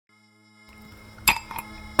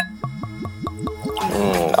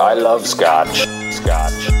I love scotch.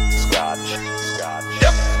 Scotch.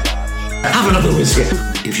 Yep. Have another whiskey.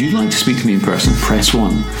 If you'd like to speak to me in person, press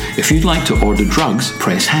 1. If you'd like to order drugs,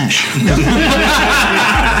 press hash.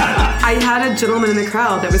 I had a gentleman in the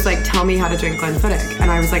crowd that was like, tell me how to drink Glenfiddich. And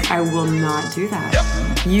I was like, I will not do that.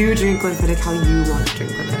 Yep. You drink Glenfiddich how you want to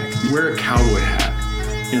drink Glenfiddich. Wear a cowboy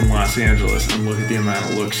hat in Los Angeles and look at the amount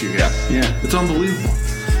of looks you get. Yeah. It's unbelievable.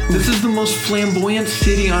 This is the most flamboyant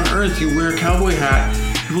city on earth. You wear a cowboy hat,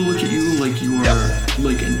 people look at you like you are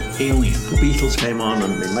like an alien. The Beatles came on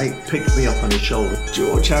and my mate picked me up on his shoulder.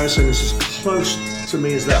 George Harrison is as close to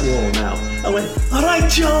me as that wall now. I went, all right,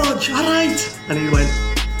 George, all right. And he went,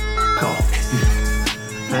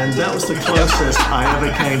 off. And that was the closest I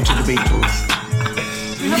ever came to the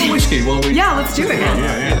Beatles. Do you have a whiskey while we... Yeah, let's do it.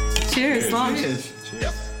 Yeah. Cheers, long. Cheers.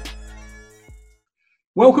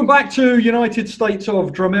 Welcome back to United States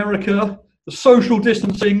of Dramerica, the social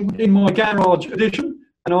distancing in my garage edition.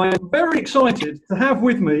 And I am very excited to have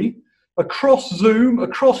with me, across Zoom,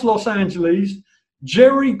 across Los Angeles,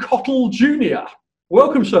 Gerry Cottle Jr.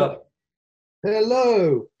 Welcome, sir.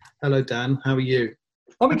 Hello. Hello, Dan. How are you?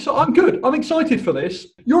 I'm good. I'm excited for this.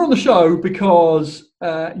 You're on the show because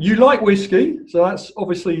you like whiskey, so that's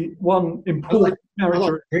obviously one important character. I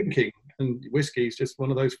like drinking, and whiskey is just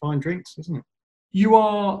one of those fine drinks, isn't it? You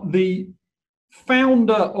are the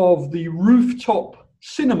founder of the Rooftop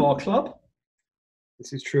Cinema Club.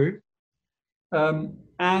 This is true.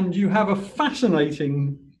 And you have a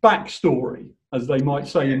fascinating backstory, as they might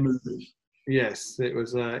say in movies. Yes,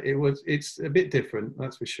 it's a bit different,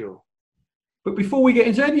 that's for sure. But before we get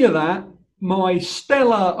into any of that, my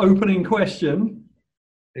stellar opening question.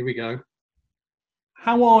 Here we go.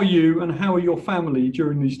 How are you and how are your family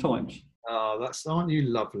during these times? Oh, aren't you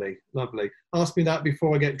lovely? Lovely. Ask me that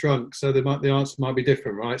before I get drunk, so the answer might be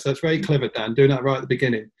different, right? So it's very clever, Dan, doing that right at the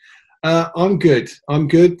beginning. I'm good.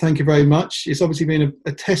 Thank you very much. It's obviously been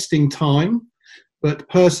a testing time, but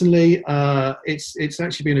personally, it's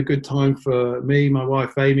actually been a good time for me, my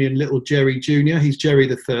wife Amy, and little Gerry Jr. He's Gerry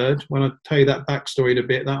the Third. When I tell you that backstory in a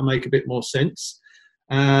bit, that'll make a bit more sense.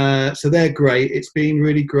 So they're great. It's been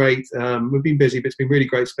really great. We've been busy, but it's been really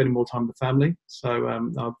great spending more time with the family. So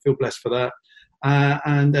I feel blessed for that.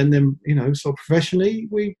 And then, so professionally,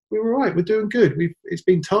 we were all right. We're doing good. It's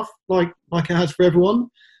been tough, like it has for everyone,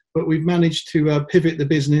 but we've managed to pivot the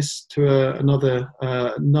business to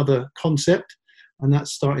another concept, and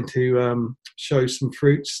that's starting to show some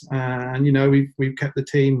fruits. And we've kept the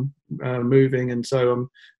team moving, and so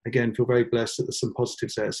again feel very blessed that there's some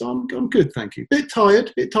positives there. So I'm good, thank you. Bit tired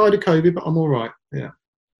of COVID, but I'm all right.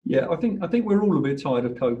 Yeah, I think we're all a bit tired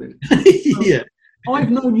of COVID. Yeah.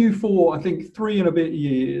 I've known you for, I think, 3 and a bit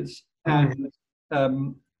years. And I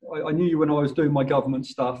knew you when I was doing my government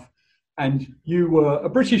stuff. And you were a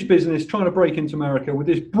British business trying to break into America with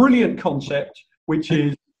this brilliant concept, which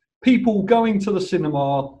is people going to the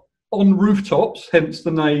cinema on rooftops, hence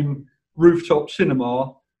the name Rooftop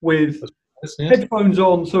Cinema, with headphones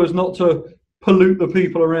on so as not to pollute the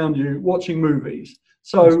people around you watching movies.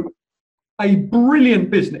 So a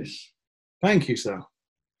brilliant business. Thank you, sir.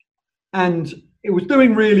 And it was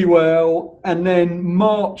doing really well, and then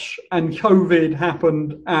March and COVID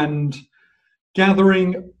happened, and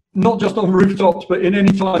gathering, not just on rooftops, but in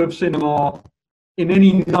any type of cinema, in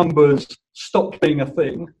any numbers, stopped being a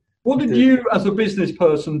thing. What did you, as a business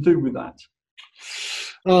person, do with that?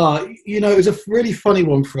 It was a really funny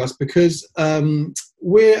one for us because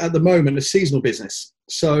we're, at the moment, a seasonal business.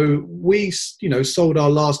 So we, sold our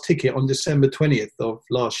last ticket on December 20th of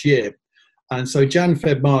last year. And so Jan,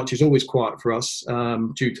 Feb, March is always quiet for us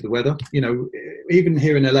due to the weather. Even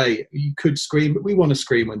here in LA, you could scream, but we want to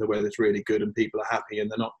scream when the weather's really good and people are happy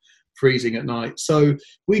and they're not freezing at night. So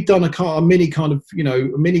we've done a mini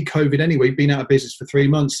COVID anyway, been out of business for 3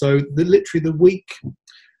 months. So literally the week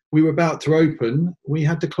we were about to open, we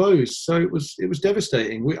had to close. So it was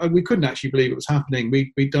devastating. We couldn't actually believe it was happening.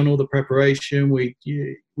 We'd done all the preparation. We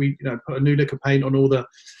put a new lick of paint on all the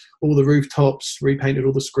rooftops, repainted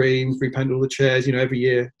all the screens, repainted all the chairs. Every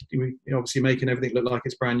year, we obviously making everything look like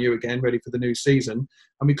it's brand new again, ready for the new season.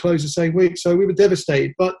 And we closed the same week, so we were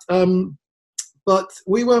devastated. But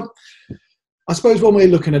we were, I suppose, one way of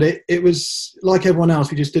looking at it, it was like everyone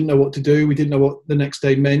else. We just didn't know what to do. We didn't know what the next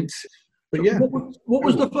day meant. But yeah. What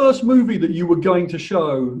was the first movie that you were going to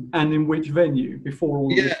show, and in which venue before all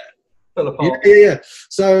this fell apart? Yeah.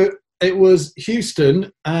 So it was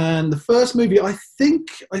Houston, and the first movie, I think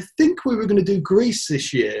we were going to do Grease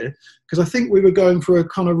this year, because I think we were going for a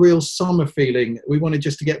kind of real summer feeling. We wanted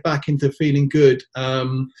just to get back into feeling good.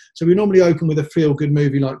 So we normally open with a feel-good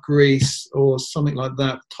movie like Grease or something like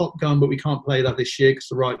that, Top Gun, but we can't play that this year because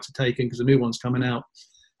the rights are taken because the new one's coming out.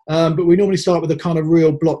 But we normally start with a kind of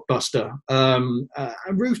real blockbuster. And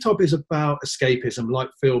Rooftop is about escapism, like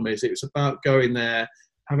film is. It's about going there,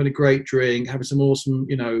 having a great drink, having some awesome,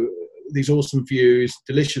 these awesome views,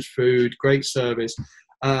 delicious food, great service.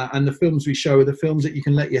 And the films we show are the films that you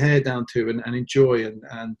can let your hair down to and enjoy.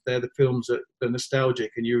 And they're the films that are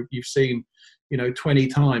nostalgic and you've seen, 20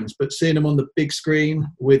 times. But seeing them on the big screen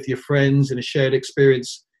with your friends in a shared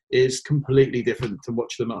experience is completely different to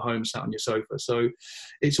watch them at home sat on your sofa. So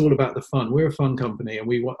it's all about the fun. We're a fun company and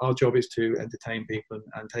our job is to entertain people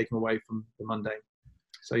and take them away from the mundane.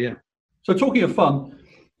 So, yeah. So talking of fun,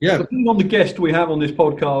 depending on the guest we have on this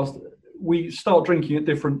podcast, we start drinking at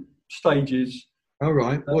different stages. All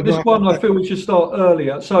right. This one I feel we should start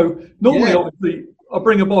earlier. So normally, obviously, I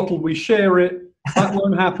bring a bottle, we share it. That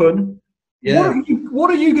won't happen. Yeah. What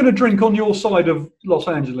are you going to drink on your side of Los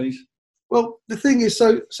Angeles? Well, the thing is,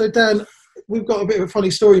 so Dan, we've got a bit of a funny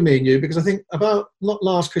story, me and you, because I think about not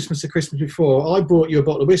last Christmas, the Christmas before, I bought you a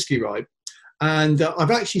bottle of whiskey, right? And I've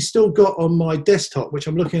actually still got on my desktop, which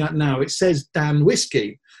I'm looking at now, it says Dan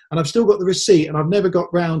Whiskey. And I've still got the receipt and I've never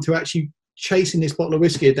got round to actually chasing this bottle of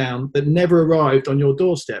whiskey down that never arrived on your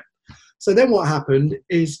doorstep. So then what happened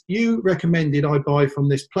is you recommended I buy from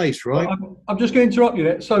this place, right? I'm just going to interrupt you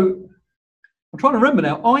there. So I'm trying to remember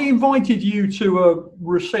now. I invited you to a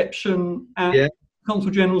reception at Consul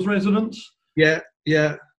General's residence. Yeah.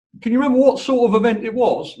 Can you remember what sort of event it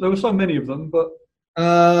was? There were so many of them, but...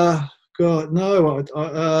 God, no,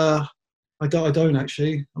 I don't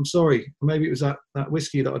actually. I'm sorry. Maybe it was that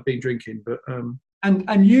whiskey that I'd been drinking, but...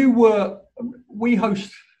 And you were... We'd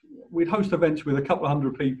host events with a couple of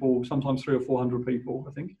hundred people, sometimes 300 or 400 people,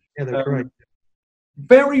 I think. Yeah, they're great.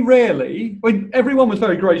 Very rarely, when everyone was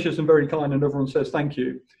very gracious and very kind and everyone says thank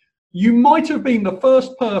you, you might have been the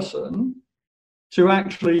first person to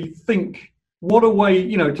actually think, what a way,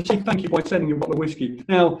 to say thank you by sending you a bottle of whiskey.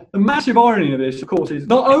 Now, the massive irony of this, of course, is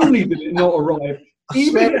not only did it not arrive,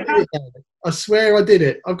 I swear I did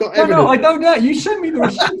it. I've got evidence. No, I don't know. You sent me the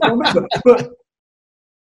receipt, I remember. But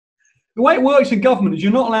the way it works in government is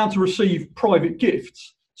you're not allowed to receive private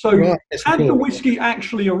gifts. So had the whiskey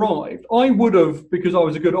actually arrived, I would have, because I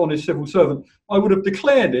was a good, honest civil servant, I would have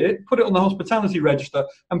declared it, put it on the hospitality register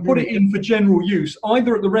and put it in for general use,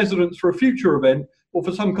 either at the residence for a future event or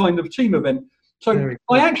for some kind of team event. So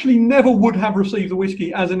I actually never would have received the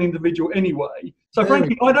whiskey as an individual anyway. So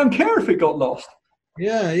frankly, I don't care if it got lost.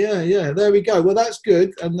 Yeah. There we go. Well, that's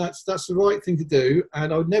good. And that's the right thing to do.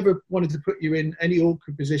 And I never wanted to put you in any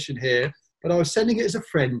awkward position here. But I was sending it as a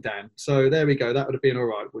friend, Dan. So there we go. That would have been all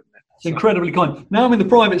right, wouldn't it? It's incredibly kind. Now I'm in the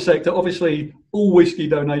private sector. Obviously, all whiskey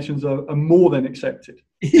donations are more than accepted.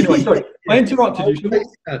 Anyway, sorry. I interrupted you.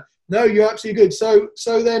 No, you're absolutely good. So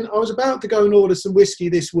then I was about to go and order some whiskey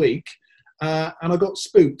this week. And I got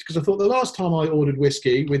spooked because I thought the last time I ordered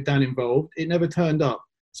whiskey with Dan involved, it never turned up.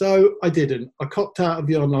 So I didn't. I copped out of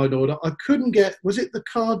the online order. I couldn't get, was it the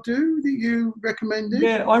Cardew that you recommended?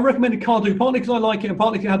 Yeah, I recommended Cardew, partly because I like it and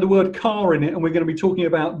partly because it had the word car in it, and we're going to be talking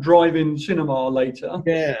about drive-in cinema later.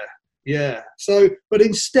 Yeah. So, but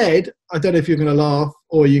instead, I don't know if you're going to laugh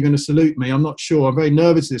or you're going to salute me. I'm not sure. I'm very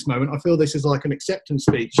nervous at this moment. I feel this is like an acceptance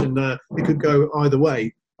speech and it could go either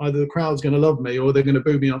way. Either the crowd's going to love me or they're going to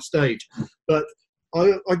boo me off stage. But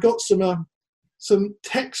I got some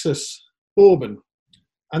Texas bourbon.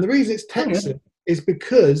 And the reason it's Texas is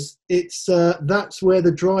because it's that's where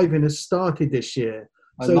the drive-in has started this year.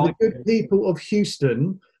 So the good people of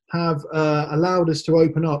Houston have allowed us to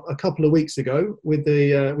open up a couple of weeks ago with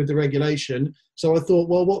the regulation. So I thought,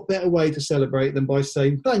 well, what better way to celebrate than by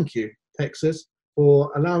saying thank you, Texas, for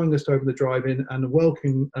allowing us to open the drive-in and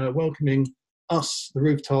welcoming us, the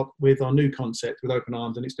Rooftop, with our new concept with open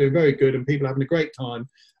arms, and it's doing very good and people are having a great time.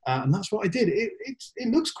 And that's what I did. It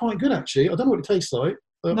looks quite good, actually. I don't know what it tastes like.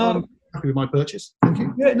 No. I'm happy with my purchase. Thank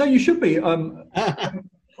you. Yeah, no, you should be.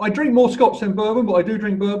 I drink more Scotch than bourbon, but I do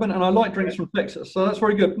drink bourbon, and I like drinks from Texas, so that's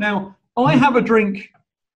very good. Now, I have a drink.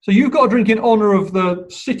 So you've got a drink in honour of the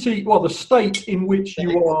city, the state in which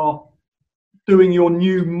you are doing your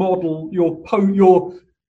new model, your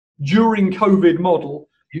during COVID model.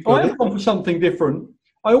 I've gone for something different.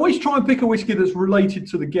 I always try and pick a whiskey that's related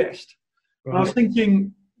to the guest. Right. And I was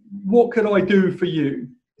thinking, what could I do for you?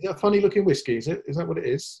 Is that a funny looking whiskey? Is it? Is that what it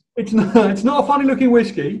is? It's not a funny looking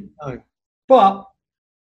whiskey. No. But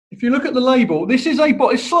if you look at the label, this is a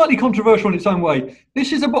bottle. It's slightly controversial in its own way.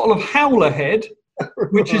 This is a bottle of Howlerhead,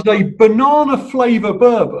 which is a banana flavour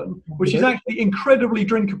bourbon, which is actually incredibly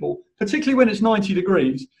drinkable, particularly when it's 90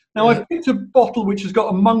 degrees. Now, I've picked a bottle which has got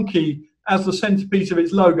a monkey as the centrepiece of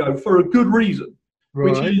its logo for a good reason,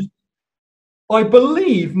 which is, I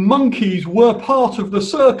believe, monkeys were part of the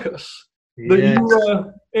circus that you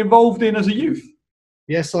were involved in as a youth?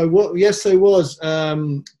 Yes, I was. Yes, I was.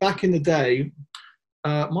 Back in the day,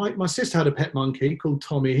 my sister had a pet monkey called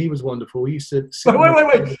Tommy. He was wonderful. He used to sit Wait.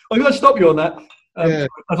 I'm going to stop you on that. Yeah.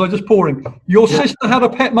 As I just pouring. Your sister had a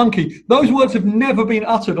pet monkey. Those words have never been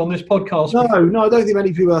uttered on this podcast. No, I don't think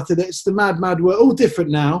many people uttered it. It's the mad word. All different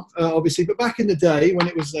now, obviously. But back in the day when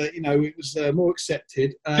it was, it was more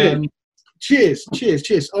accepted. Cheers.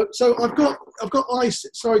 So I've got ice.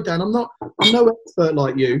 Sorry, Dan, I'm no expert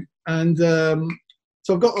like you, and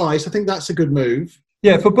so I've got ice. I think that's a good move.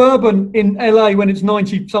 Yeah, for bourbon in LA when it's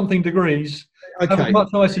 90 something degrees, have as much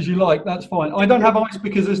ice as you like. That's fine. I don't have ice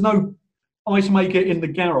because there's no ice maker in the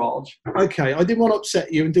garage. Okay, I didn't want to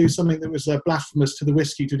upset you and do something that was blasphemous to the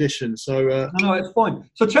whiskey tradition. So no, it's fine.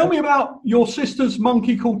 So tell me about your sister's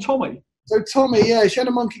monkey called Tommy. So Tommy, yeah, she had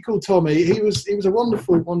a monkey called Tommy. He was a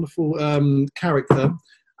wonderful character,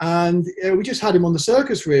 and we just had him on the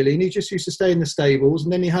circus really. And he just used to stay in the stables,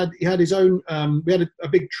 and then he had his own. We had a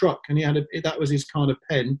big truck, and that was his kind of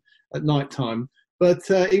pen at night time. But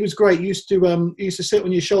he was great. He used to sit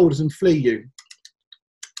on your shoulders and flea you.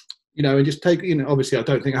 And just take, obviously I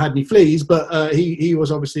don't think I had any fleas, but he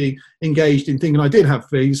was obviously engaged in thinking I did have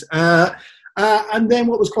fleas. And then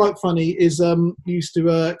what was quite funny is he used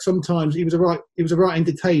to sometimes he was a right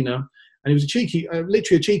entertainer, and he was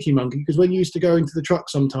literally a cheeky monkey, because when you used to go into the truck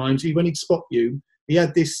sometimes, when he'd spot you, he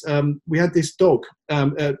had this we had this dog,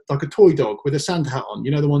 like a toy dog with a Santa hat on,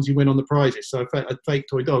 the ones you win on the prizes, so a fake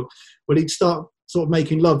toy dog. But he'd start sort of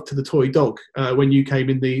making love to the toy dog when you came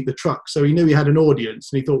in the truck. So he knew he had an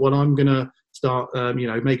audience, and he thought, well, I'm going to start,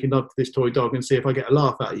 making love to this toy dog and see if I get a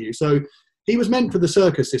laugh out of you. So he was meant for the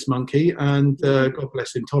circus, this monkey, and God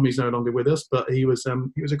bless him, Tommy's no longer with us, but he was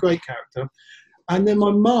a great character. And then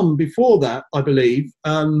my mum, before that, I believe,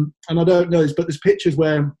 and I don't know this, but there's pictures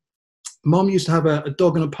where Mum used to have a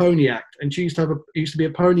dog and a pony act, and she used to be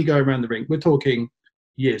a pony going around the ring. We're talking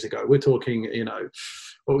years ago. We're talking,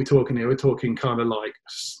 what are we talking here? We're talking kind of like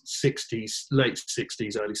 60s, late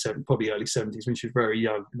 60s, probably early 70s, when she was very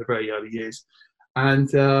young, in the very early years. And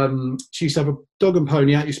she used to have a dog and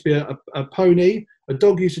pony act. Used to be a pony. A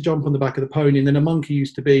dog used to jump on the back of the pony, and then a monkey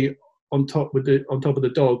used to be on top of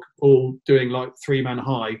the dog, all doing like 3-man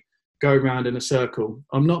high, going around in a circle.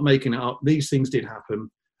 I'm not making it up. These things did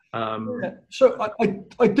happen. So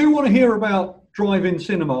I do want to hear about drive-in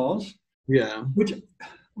cinemas. Yeah. Which,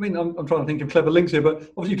 I'm trying to think of clever links here,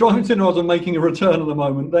 but obviously drive-in cinemas are making a return at the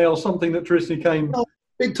moment. They are something that traditionally came...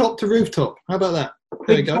 Big top to rooftop. How about that?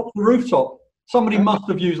 There you go. Top to rooftop. Somebody must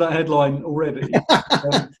have used that headline already.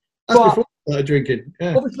 That's before I started drinking.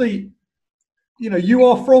 Yeah. Obviously, you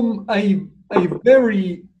are from a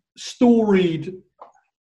very storied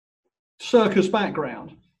circus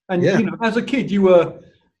background. And, as a kid, you were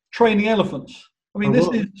training elephants. This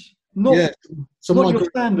is not your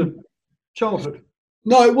standard childhood.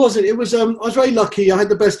 No, it wasn't. It was. I was very lucky. I had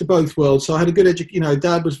the best of both worlds. So I had a good education.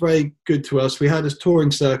 Dad was very good to us. We had a touring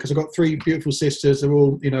circus. I got 3 beautiful sisters. They're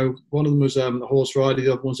all, one of them was a horse rider.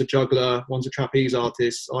 The other one's a juggler. One's a trapeze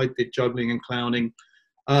artist. I did juggling and clowning.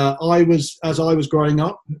 As I was growing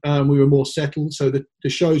up, we were more settled. So the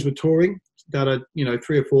shows were touring. Dad had,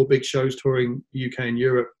 3 or 4 big shows touring UK and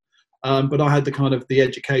Europe. But I had the kind of the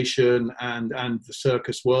education and the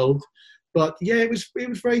circus world. But yeah, it was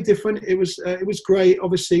very different. It was great.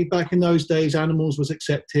 Obviously, back in those days, animals was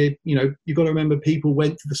accepted. You've got to remember, people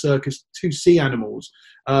went to the circus to see animals.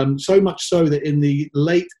 So much so that in the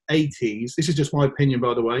late 80s, this is just my opinion,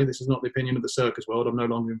 by the way. This is not the opinion of the circus world. I'm no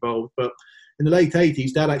longer involved. But in the late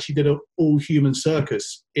 80s, Dad actually did an all-human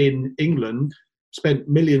circus in England, spent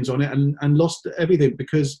millions on it, and lost everything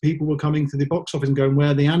because people were coming to the box office and going,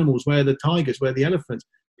 where are the animals? Where are the tigers? Where are the elephants?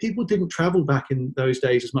 People didn't travel back in those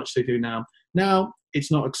days as much as they do now. Now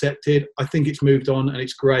it's not accepted. I think it's moved on, and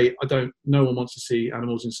it's great. No one wants to see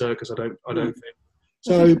animals in circus. I don't think.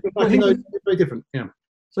 So, but back in those, it's very different. Yeah.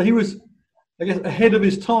 So he was, I guess, ahead of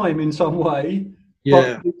his time in some way. Yeah. But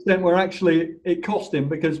to the extent where actually it cost him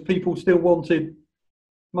because people still wanted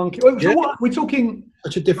monkeys. So what we're talking?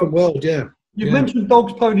 Such a different world. Yeah. You've mentioned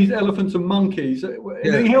dogs, ponies, elephants, and monkeys.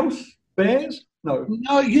 Anything else? Bears? No.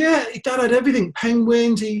 No, yeah, Dad had everything.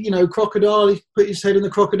 Penguins, crocodile, he put his head in the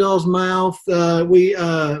crocodile's mouth. We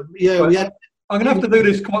had... I'm going to have to do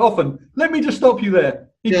this quite often. Let me just stop you there.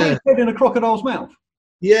 He put his head in a crocodile's mouth?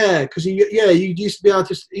 Yeah, because you used to be able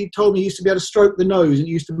to... He told me you used to be able to stroke the nose, and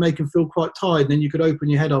it used to make him feel quite tired, and then you could open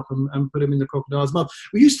your head up and put him in the crocodile's mouth.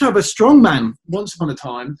 We used to have a strongman once upon a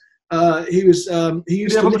time. He used to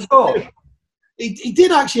have a moustache. He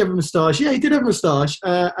did actually have a moustache. Yeah, he did have a moustache,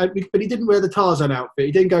 but he didn't wear the Tarzan outfit.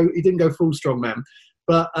 He didn't go full strongman.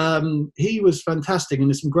 But he was fantastic, and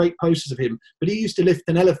there's some great posters of him. But he used to lift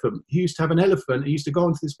an elephant. He used to have an elephant. He used to go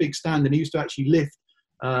onto this big stand, and he used to actually lift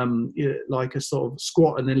like a sort of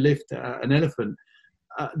squat and then lift an elephant.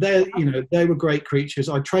 They were great creatures.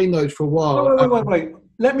 I trained those for a while. Wait.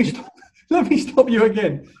 Let me stop you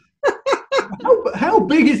again. How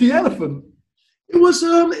big is the elephant? It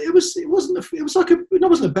wasn't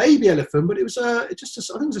a baby elephant, but it was I think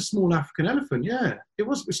it was a small African elephant. Yeah, it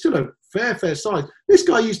was still a fair size. This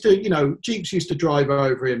guy used to, Jeeps used to drive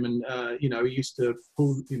over him, and he used to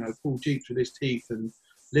pull Jeeps with his teeth and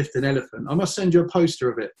lift an elephant. I must send you a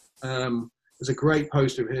poster of it. There's a great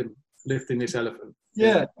poster of him lifting this elephant.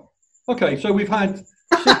 Yeah. Okay, so we've had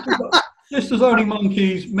sisters owning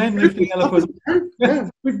monkeys, men lifting elephants. Yeah.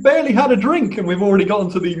 We've barely had a drink, and we've already gotten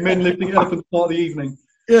to the men lifting elephants part of the evening.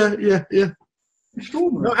 Yeah.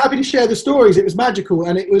 Extraordinary. I'm happy to share the stories. It was magical,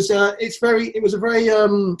 and it's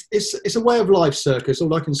a way of life, circus.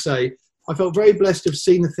 All I can say. I felt very blessed to have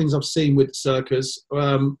seen the things I've seen with circus.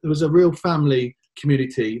 There was a real family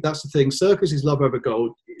community. That's the thing. Circus is love over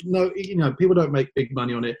gold. No, people don't make big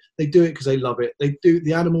money on it. They do it because they love it. They do.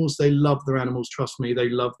 The animals, they love their animals. Trust me, they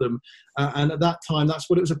love them. And at that time, that's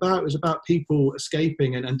what it was about. It was about people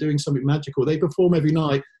escaping and doing something magical. They perform every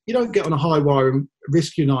night. You don't get on a high wire and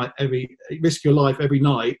risk your life every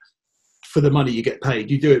night for the money you get paid.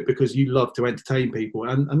 You do it because you love to entertain people,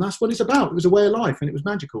 and that's what it's about. It was a way of life, and it was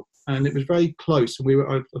magical, and it was very close, and we were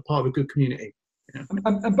a part of a good community. Yeah.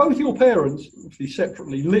 And both your parents, obviously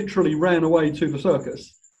separately, literally ran away to the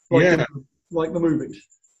circus, like the movies.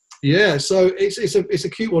 Yeah, so it's a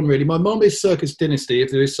cute one, really. My mum is Circus Dynasty,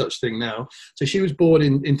 if there is such thing now. So she was born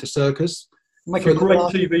into circus. Make a great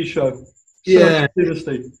TV show. Yeah,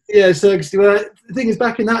 Dynasty. Yeah, circus. Well, the thing is,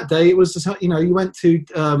 back in that day, it was just, you went to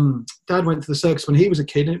Dad went to the circus when he was a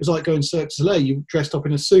kid, and it was like going Cirque du Soleil. You dressed up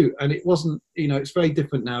in a suit, and it wasn't. It's very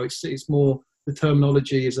different now. It's more, the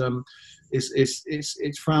terminology is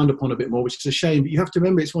it's frowned upon a bit more, which is a shame. But you have to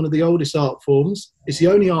remember, it's one of the oldest art forms. It's the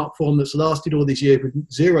only art form that's lasted all these years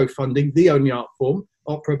with zero funding. The only art form.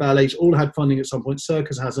 Opera, ballets, all had funding at some point.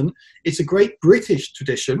 Circus hasn't. It's a great British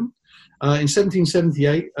tradition. In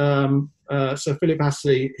 1778, Sir Philip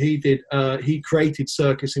Astley, he created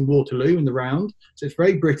circus in Waterloo in the Round. So it's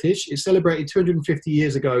very British. It celebrated 250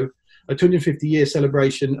 years ago, a 250-year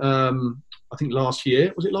celebration. I think last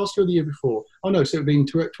year. Was it last year or the year before? Oh no, so it would be in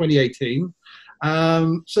 2018.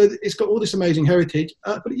 So it's got all this amazing heritage.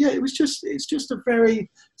 But yeah, it's just a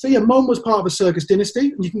very. So yeah, Mum was part of a circus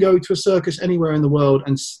dynasty, and you can go to a circus anywhere in the world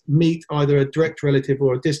and meet either a direct relative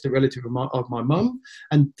or a distant relative of my mum.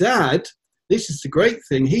 And Dad, this is the great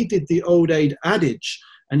thing, he did the old age adage,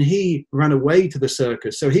 and he ran away to the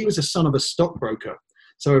circus. So he was the son of a stockbroker.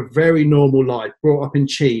 So a very normal life, brought up in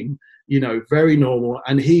Cheam. Very normal,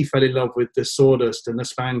 and he fell in love with the sawdust and the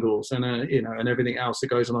spangles and and everything else that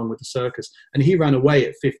goes along with the circus. And he ran away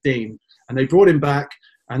at 15, and they brought him back,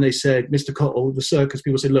 and they said, "Mr. Cottle," the circus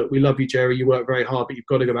people said, "Look, we love you, Gerry. You work very hard, but you've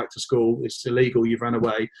got to go back to school. It's illegal. You've run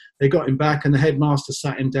away." They got him back, and the headmaster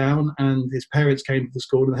sat him down, and his parents came to the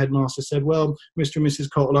school, and the headmaster said, "Well, Mr. and Mrs.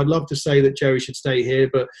 Cottle, I'd love to say that Gerry should stay here,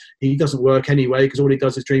 but he doesn't work anyway because all he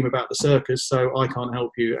does is dream about the circus, so I can't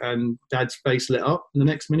help you." And Dad's face lit up, and the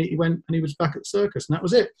next minute he went and he was back at the circus, and that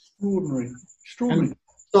was it. Extraordinary.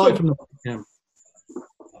 Started from the,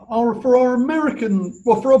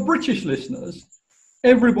 for our British listeners,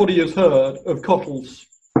 everybody has heard of Cottle's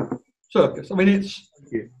circus. I mean,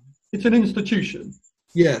 it's an institution.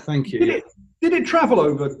 Yeah, thank you. Did it travel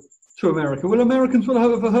over to America? Will Americans have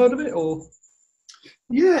ever heard of it, or?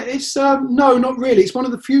 Yeah, it's no, not really. It's one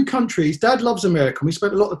of the few countries. Dad loves America. We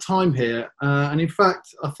spent a lot of time here, and in fact,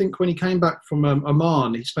 I think when he came back from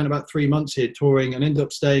Oman, he spent about 3 months here touring, and ended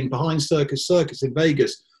up staying behind Circus in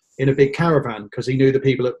Vegas in a big caravan because he knew the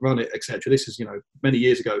people that run it, etc. This is many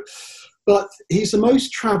years ago. But he's the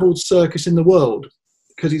most travelled circus in the world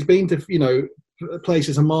because he's been to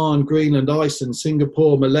places Oman, Greenland, Iceland,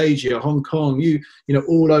 Singapore, Malaysia, Hong Kong,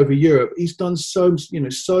 all over Europe. He's done so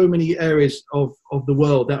many areas of the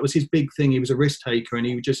world. That was his big thing. He was a risk taker, and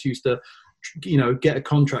he just used to get a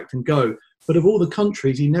contract and go. But of all the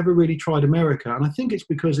countries, he never really tried America, and I think it's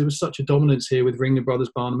because there was such a dominance here with Ringling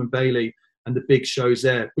Brothers, Barnum and Bailey, and the big shows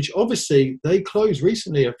there, which obviously they closed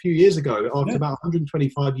recently, a few years ago, after about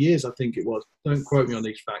 125 years, I think it was. Don't quote me on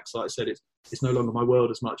these facts. Like I said, it's no longer my world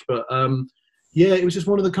as much. But yeah, it was just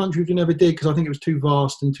one of the countries we never did because I think it was too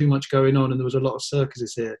vast and too much going on, and there was a lot of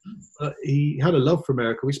circuses here. But he had a love for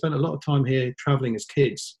America. We spent a lot of time here travelling as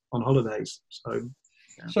kids on holidays.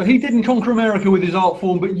 So he didn't conquer America with his art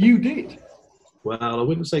form, but you did. Well, I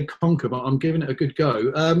wouldn't say conquer, but I'm giving it a good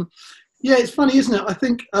go. Yeah, it's funny, isn't it? I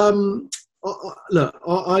think Look,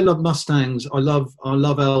 I love Mustangs. I love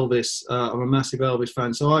Elvis. I'm a massive Elvis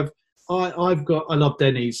fan. So I love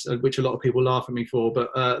Dennys, which a lot of people laugh at me for, but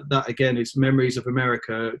that again is memories of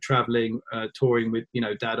America, traveling, touring with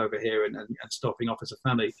Dad over here, and stopping off as a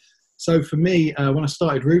family. So for me, when I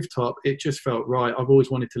started Rooftop, it just felt right. I've always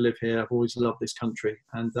wanted to live here. I've always loved this country,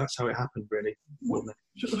 and that's how it happened, really.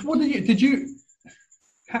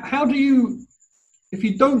 How do you, if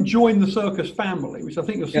you don't join the circus family, which I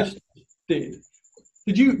think your sister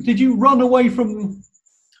did you run away from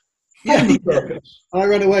the circus? I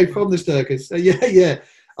ran away from the circus.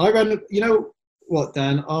 I ran. You know what,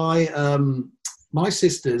 Dan? My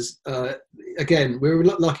sisters, again, we were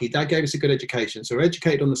lucky. Dad gave us a good education, so we're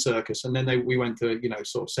educated on the circus, and then we went to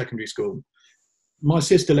sort of secondary school. My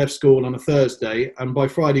sister left school on a Thursday, and by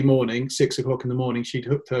Friday morning, 6 o'clock in the morning, she'd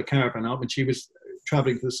hooked her caravan up, and she was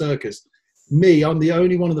traveling to the circus. Me, I'm the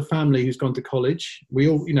only one of the family who's gone to college. We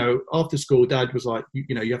all, after school, Dad was like,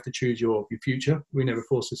 you have to choose your future. We never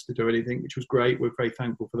forced us to do anything, which was great. We're very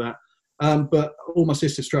thankful for that. But all my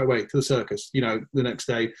sisters straight away to the circus, the next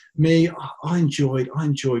day. Me, I enjoyed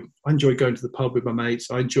going to the pub with my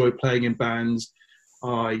mates. I enjoyed playing in bands.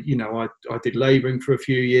 I did labouring for a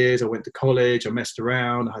few years. I went to college. I messed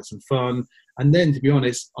around. I had some fun. And then, to be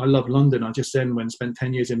honest, I love London. I just then went and spent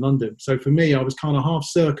 10 years in London. So for me, I was kind of half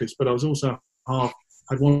circus, but I was also half,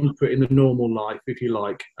 I'd want to put in the normal life, if you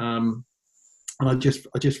like. And I just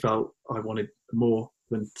felt I wanted more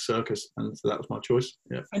than circus. And so that was my choice.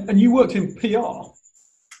 Yeah. And you worked in PR?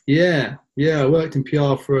 Yeah. I worked in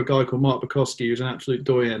PR for a guy called Mark Bukowski, who's an absolute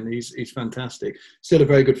doyen. He's fantastic. Still a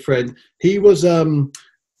very good friend. He was a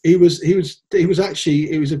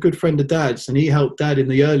good friend of Dad's, and he helped Dad in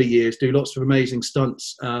the early years do lots of amazing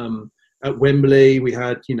stunts at Wembley. We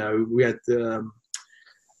had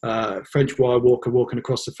French wire walker walking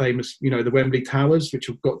across the famous, the Wembley Towers, which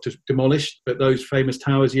have got demolished, but those famous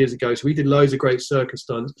towers years ago. So we did loads of great circus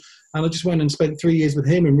stunts, and I just went and spent 3 years with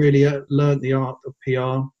him and really learned the art of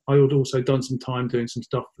PR. I had also done some time doing some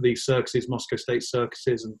stuff for these circuses, Moscow State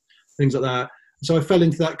circuses and things like that. So I fell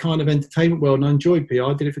into that kind of entertainment world, and I enjoyed PR.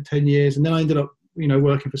 I did it for 10 years, and then I ended up,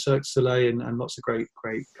 working for Cirque du Soleil and lots of great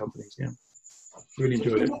companies. Yeah, really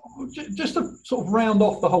enjoyed it. Just to sort of round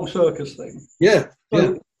off the whole circus thing. Yeah.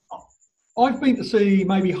 I've been to see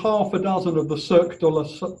maybe half a dozen of the Cirque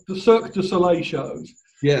du Soleil shows.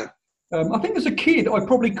 Yeah. I think as a kid, I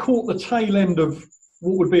probably caught the tail end of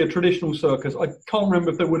what would be a traditional circus. I can't remember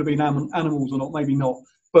if there would have been animals or not, maybe not.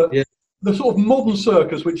 But the sort of modern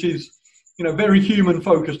circus, which is, very human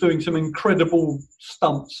focused, doing some incredible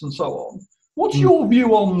stunts and so on. What's your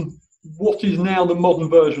view on what is now the modern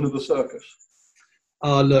version of the circus?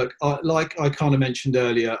 Look, like I kind of mentioned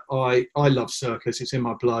earlier, I love circus. It's in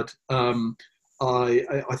my blood.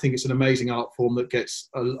 I think it's an amazing art form that gets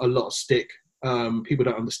a lot of stick. People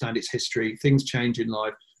don't understand its history. Things change in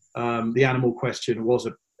life. The animal question was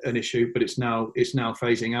an issue, but it's now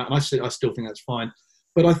phasing out, and I still think that's fine.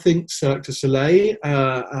 But I think Cirque du Soleil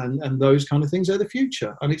and those kind of things are the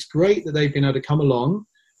future, and it's great that they've been able to come along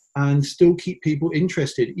and still keep people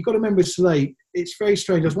interested. You've got to remember, Soleil, it's very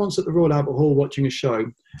strange. I was once at the Royal Albert Hall watching a show,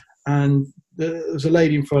 and there was a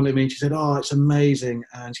lady in front of me, and she said, "Oh, it's amazing."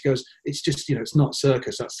 And she goes, "It's just, it's not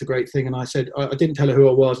circus. That's the great thing." And I said, I didn't tell her who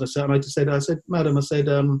I was, and I said, "Madam,"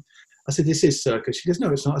 I said, "This is circus." She goes,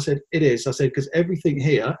 "No, it's not." I said, "It is." I said, "Because everything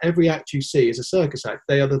here, every act you see is a circus act.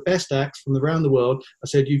 They are the best acts from around the world." I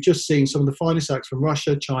said, "You've just seen some of the finest acts from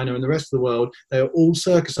Russia, China, and the rest of the world. They are all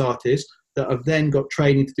circus artists that have then got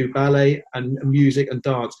training to do ballet and music and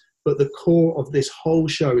dance. But the core of this whole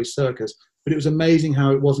show is circus." But it was amazing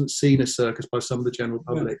how it wasn't seen as circus by some of the general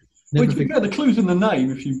public. Well, you get the clues in the name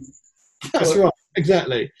if you... That's right,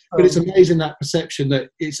 exactly. But it's amazing, that perception that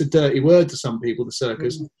it's a dirty word to some people, the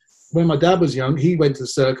circus. When my dad was young, he went to the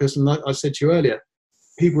circus, and like I said to you earlier,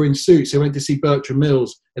 people were in suits. He went to see Bertram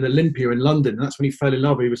Mills in Olympia in London, and that's when he fell in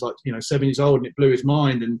love. He was like, 7 years old, and it blew his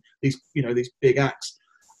mind, and these big acts.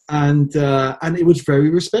 And it was very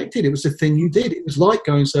respected. It was the thing you did. It was like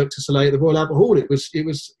going Cirque du Soleil at the Royal Albert Hall. It was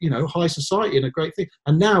high society and a great thing.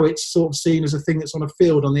 And now it's sort of seen as a thing that's on a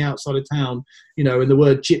field on the outside of town, and the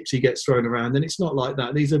word gypsy gets thrown around. And it's not like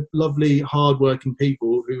that. These are lovely, hard-working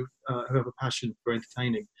people who have a passion for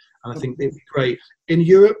entertaining. And I think it'd be great. In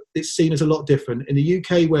Europe, it's seen as a lot different. In the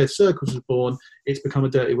UK, where circus was born, it's become a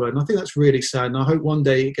dirty word. And I think that's really sad. And I hope one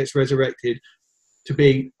day it gets resurrected to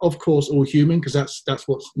be, of course, all human, because that's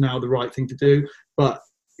what's now the right thing to do. But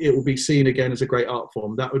it will be seen again as a great art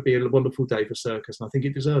form. That would be a wonderful day for circus, and I think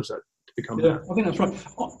it deserves that to become that. I think that's right.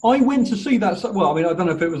 I went to see that. Well, I don't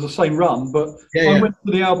know if it was the same run, but I went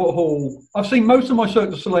to the Albert Hall. I've seen most of my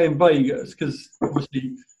Cirque du Soleil in Vegas, because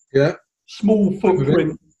obviously small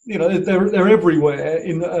footprint. You know, they're everywhere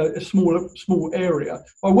in a small area.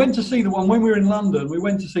 I went to see the one when we were in London. We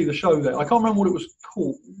went to see the show there. I can't remember what it was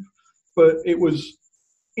called, but it was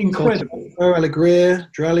incredible. Alegria,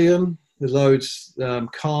 Dralium, there's loads.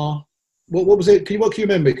 Car. What was it? What can you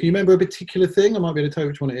remember? Can you remember a particular thing? I might be able to tell you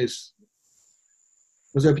which one it is.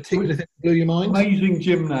 Was there a particular thing that blew your mind? Amazing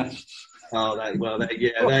gymnasts. Oh,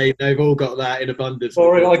 they've all got that in abundance.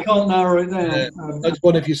 Sorry, I can't narrow it down. I just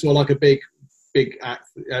wonder if you saw like a big act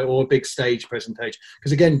or a big stage presentation.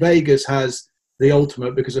 Because again, Vegas has the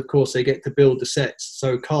ultimate because of course they get to build the sets.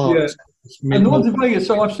 So cars. Yeah. And the ones in Vegas,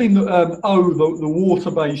 so I've seen the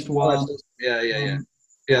water-based one. Yeah.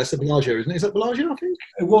 It's the Bellagio, isn't it? Is that Bellagio, I think?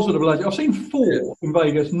 It was at the Bellagio. I've seen 4 in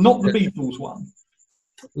Vegas, not the Beatles one.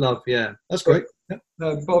 Love, yeah. That's great. Yeah.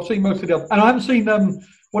 But I've seen most of the other. And I haven't seen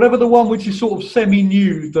whatever the one which is sort of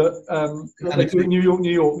semi-new that they do in New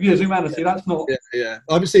York. Yeah, Humanity. That's not. Yeah.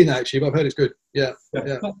 I haven't seen that actually, but I've heard it's good. Yeah.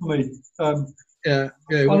 Not for me. Yeah.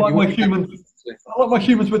 I like my humans. I like my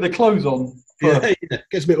humans with their clothes on. Yeah.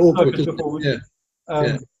 Gets a bit awkward.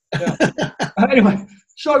 Yeah. Anyway,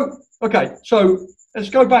 so let's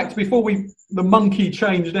go back to before the monkey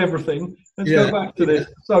changed everything. Let's go back to this.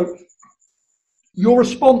 So your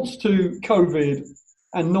response to COVID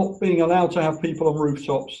and not being allowed to have people on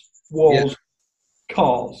rooftops was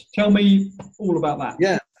cars. Tell me all about that.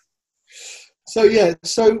 Yeah.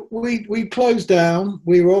 So we closed down.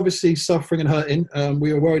 We were obviously suffering and hurting.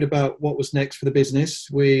 We were worried about what was next for the business.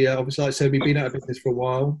 We obviously, like I said, we've been out of business for a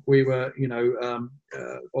while. We were,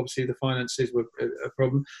 obviously the finances were a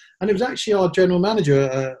problem. And it was actually our general manager,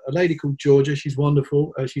 a lady called Georgia. She's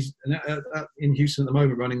wonderful. She's in Houston at the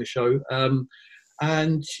moment running the show.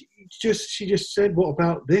 And she just said, "What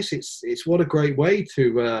about this? It's what a great way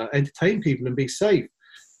to entertain people and be safe."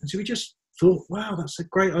 And so we just thought, wow, that's a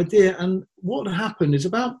great idea. And what happened is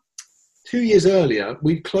about 2 years earlier,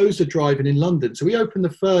 we closed a drive-in in London. So we opened the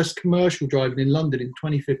first commercial drive-in in London in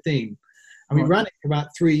 2015. And we ran it for about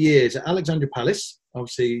 3 years at Alexandra Palace,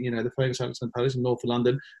 obviously, the famous Alexandra Palace in north of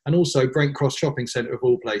London, and also Brent Cross Shopping Centre of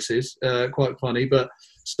all places. Quite funny. But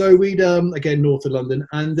so we'd, again, north of London.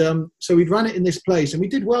 And so we'd run it in this place. And we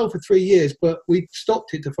did well for 3 years, but we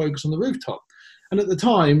stopped it to focus on the rooftop. And at the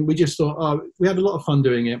time, we just thought, we had a lot of fun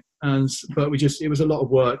doing it, but it was a lot of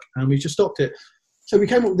work, and we just stopped it. So we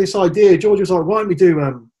came up with this idea. George was like, "Why don't we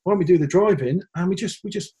do the drive-in?" And we just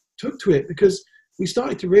took to it because we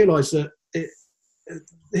started to realise that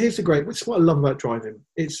this is what I love about drive-in.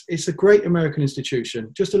 It's a great American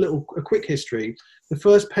institution. Just a quick history. The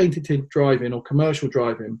first patented drive-in or commercial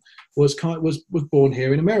drive-in was born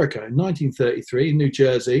here in America in 1933 in New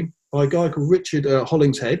Jersey by a guy called Richard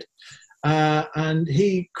Hollingshead. And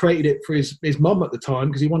he created it for his mum at the time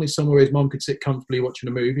because he wanted somewhere his mum could sit comfortably watching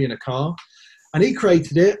a movie in a car. And he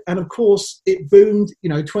created it. And of course, it boomed,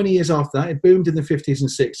 20 years after that. It boomed in the 50s and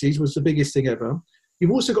 60s, was the biggest thing ever.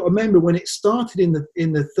 You've also got to remember when it started in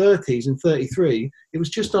the 30s in 33, it was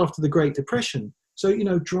just after the Great Depression. So,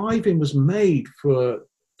 drive-in was made for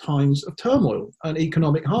times of turmoil and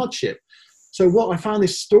economic hardship. So what I found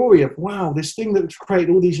this story of, wow, this thing that was created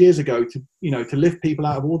all these years ago to lift people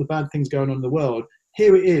out of all the bad things going on in the world.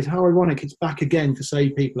 Here it is. How ironic it's back again to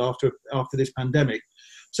save people after this pandemic.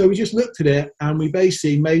 So we just looked at it and we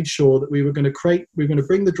basically made sure that we were going to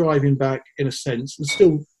bring the drive-in back in a sense. There's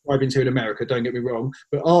still drive-ins here in America, don't get me wrong,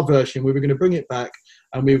 but our version, we were going to bring it back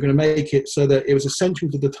and we were going to make it so that it was essential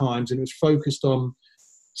to the times and it was focused on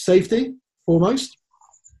safety foremost,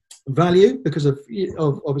 value because of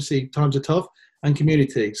obviously times are tough, and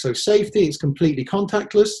community. So safety, it's completely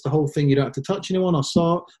contactless. The whole thing, you don't have to touch anyone. Our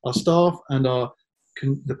staff and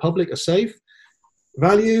the public are safe.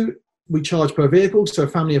 Value, we charge per vehicle, so a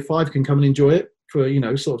family of 5 can come and enjoy it for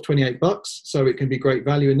sort of $28. So it can be great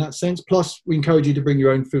value in that sense. Plus, we encourage you to bring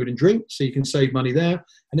your own food and drink, so you can save money there.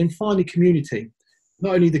 And then finally, community.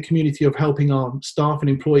 Not only the community of helping our staff and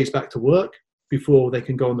employees back to work before they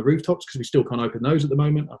can go on the rooftops, because we still can't open those at the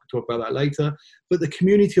moment. I can talk about that later. But the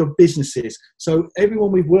community of businesses. So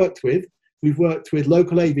everyone we've worked with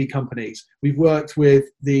local AV companies. We've worked with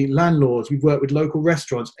the landlords. We've worked with local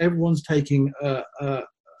restaurants. Everyone's taking a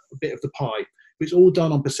bit of the pie. It's all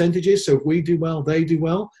done on percentages. So if we do well, they do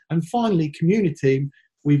well. And finally, community.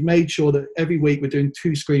 We've made sure that every week we're doing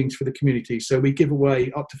 2 screenings for the community. So we give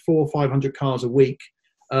away up to 400 or 500 cars a week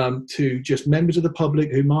to just members of the public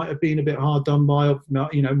who might have been a bit hard done by,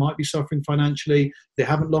 might be suffering financially. They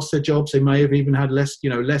haven't lost their jobs. They may have even had less.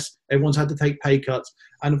 Everyone's had to take pay cuts.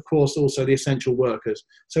 And of course, also the essential workers.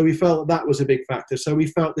 So we felt that was a big factor. So we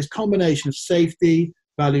felt this combination of safety,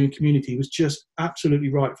 value, and community was just absolutely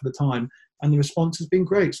right for the time. and the response has been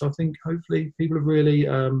great. So I think hopefully people have really,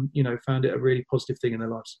 found it a really positive thing in their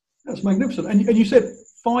lives. That's magnificent. And you said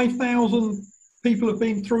 5,000 people have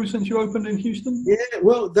been through since you opened in Houston? Yeah,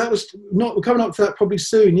 well, we're coming up to that probably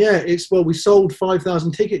soon. Yeah, we sold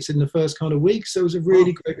 5,000 tickets in the first kind of week, so it was a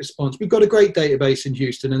really great response. We've got a great database in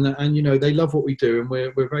Houston, and they love what we do, and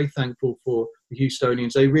we're very thankful for the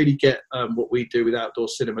Houstonians. They really get what we do with outdoor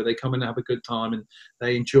cinema. They come and have a good time, and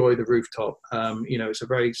they enjoy the rooftop.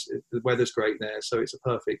 The weather's great there, so it's a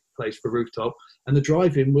perfect place for rooftop. And the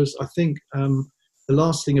drive-in was, I think. The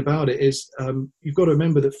last thing about it is you've got to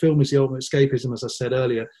remember that film is the ultimate escapism, as I said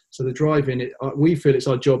earlier. So the drive-in, we feel it's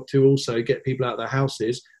our job to also get people out of their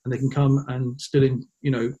houses, and they can come and still,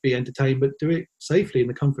 be entertained, but do it safely in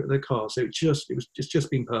the comfort of their car. So it's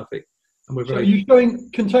just been perfect. And we're are you showing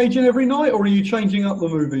Contagion every night, or are you changing up the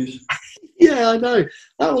movies? Yeah, I know.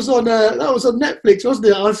 That was on Netflix, wasn't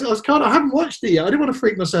it? I haven't watched it yet. I didn't want to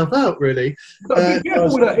freak myself out, really.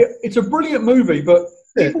 It's a brilliant movie, but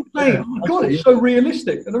people say, "Oh my God, it's so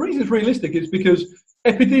realistic." And the reason it's realistic is because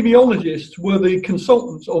epidemiologists were the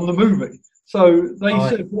consultants on the movie, so they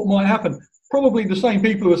said what might happen. Probably the same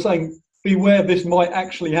people who are saying, "Beware, this might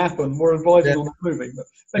actually happen," were advising on the movie.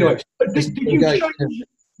 But anyway,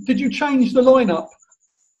 did you change the lineup,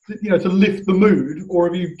 to lift the mood, or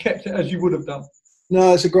have you kept it as you would have done?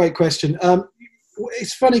 No, it's a great question.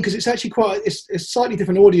 It's funny because it's actually it's a slightly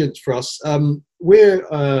different audience for us. We're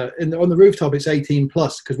on the rooftop. It's 18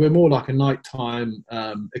 plus because we're more like a nighttime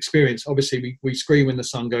experience. Obviously, we scream when the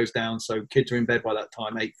sun goes down, so kids are in bed by that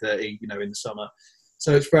time, 8:30, in the summer.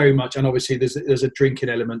 So it's very much, and obviously there's a drinking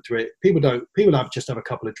element to it. People just have a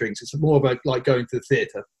couple of drinks. It's more about like going to the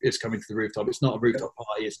theatre. It's coming to the rooftop. It's not a rooftop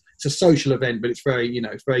party. It's a social event, but it's very,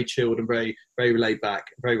 it's very chilled and very, very laid back,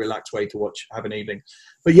 very relaxed way to have an evening.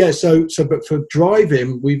 But yeah, but for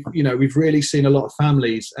driving, we've really seen a lot of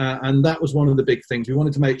families, and that was one of the big things. We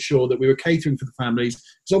wanted to make sure that we were catering for the families,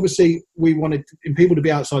 because obviously we wanted people to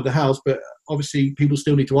be outside the house, but obviously people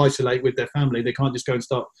still need to isolate with their family. They can't just go and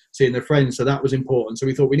start seeing their friends. So that was important. So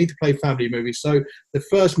we thought we need to play family movies. So the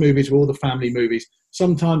first movies were all the family movies.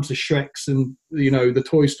 Sometimes the Shreks and, the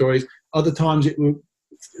Toy Stories. Other times it were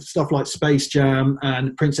stuff like Space Jam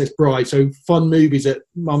and Princess Bride. So fun movies that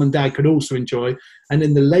mum and dad could also enjoy. And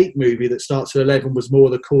then the late movie that starts at 11 was more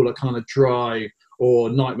the cooler kind of Drive or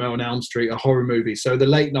Nightmare on Elm Street, a horror movie. So the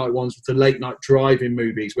late night ones were the late night driving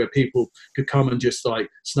movies where people could come and just like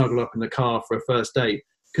snuggle up in the car for a first date.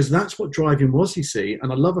 Because that's what driving was, you see.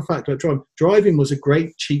 And I love the fact that driving was a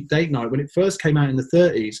great cheap date night. When it first came out in the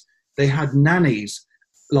 30s, they had nannies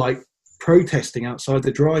like protesting outside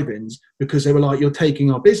the drive-ins because they were like, "You're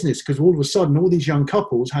taking our business." Because all of a sudden, all these young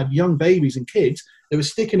couples had young babies and kids. They were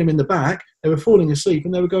sticking them in the back. They were falling asleep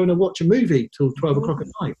and they were going to watch a movie till 12 o'clock at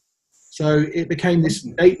night. So it became this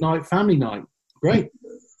date night, family night. Great.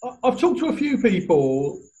 I've talked to a few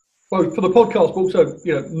people, both for the podcast, but also,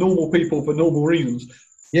 normal people for normal reasons.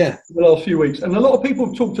 Yeah. The last few weeks. And a lot of people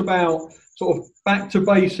have talked about sort of back to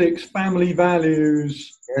basics, family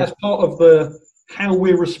values as part of how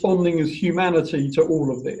we're responding as humanity to all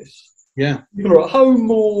of this. Yeah. People are at home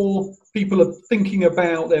more, people are thinking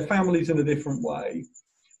about their families in a different way.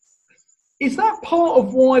 Is that part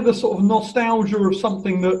of why the sort of nostalgia of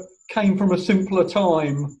something that came from a simpler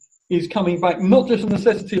time is coming back, not just the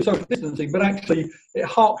necessity of social distancing, but actually it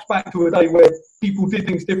harks back to a day where people did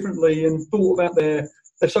things differently and thought about their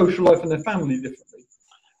social life and their family differently?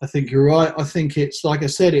 I think you're right. I think it's, like I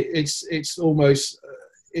said, it's almost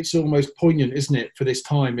poignant, isn't it, for this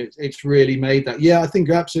time? It's really made that. Yeah, I think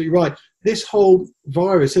you're absolutely right. This whole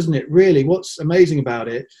virus, isn't it, really, what's amazing about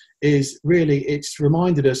it is really it's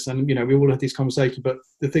reminded us, and, we all had these conversations, but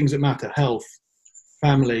the things that matter, health,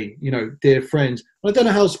 family, dear friends. I don't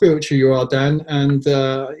know how spiritual you are, Dan, and,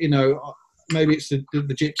 maybe it's the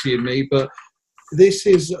gypsy in me, but this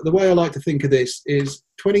is the way I like to think of this is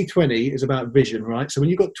 2020 is about vision, right? So when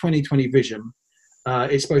you've got 2020 vision,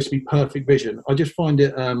 it's supposed to be perfect vision. I just find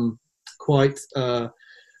it quite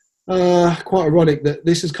ironic that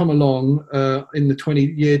this has come along in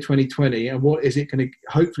the year 2020, and what is it going to?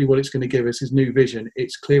 Hopefully, what it's going to give us is new vision.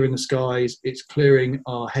 It's clearing the skies. It's clearing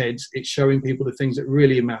our heads. It's showing people the things that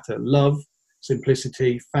really matter: love,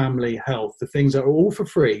 simplicity, family, health. The things that are all for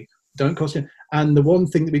free, don't cost you. And the one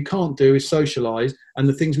thing that we can't do is socialise, and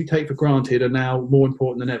the things we take for granted are now more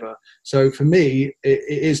important than ever. So for me, it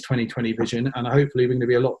is 2020 vision, and hopefully we're going to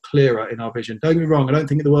be a lot clearer in our vision. Don't get me wrong, I don't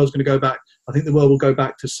think the world's going to go back. I think the world will go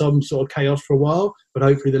back to some sort of chaos for a while, but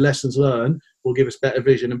hopefully the lessons learned will give us better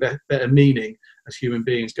vision and better meaning as human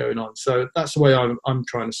beings going on. So that's the way I'm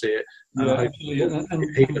trying to see it. Yeah,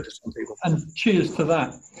 absolutely. And cheers to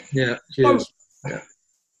that. Yeah, cheers.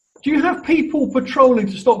 Do you have people patrolling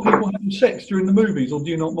to stop people having sex during the movies, or do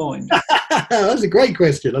you not mind? That's a great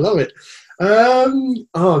question. I love it.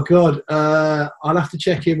 Oh God, I'll have to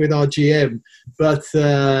check in with our GM, but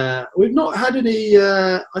we've not had any.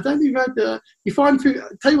 I don't think we've had. You find,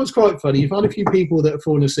 tell you what's quite funny. You find a few people that have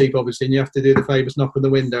fallen asleep, obviously, and you have to do the famous knock on the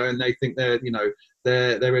window, and they think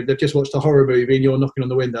they've just watched a horror movie, and you're knocking on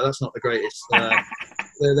the window. That's not the greatest.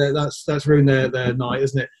 That's ruined their night,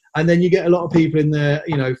 isn't it? And then you get a lot of people in there,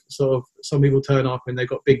 sort of, some people turn up and they've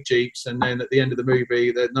got big Jeeps, and then at the end of the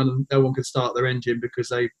movie, no one can start their engine because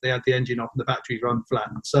they had the engine off and the batteries run flat.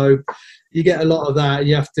 So you get a lot of that.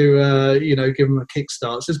 You have to, give them a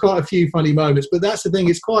kickstart. So there's quite a few funny moments, but that's the thing.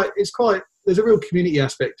 It's quite. There's a real community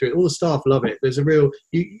aspect to it. All the staff love it. There's a real,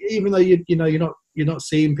 even though you're not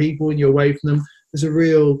seeing people and you're away from them, there's a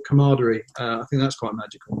real camaraderie. I think that's quite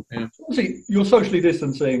magical. Yeah. Obviously, you're socially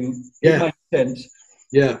distancing. Yeah. It makes sense.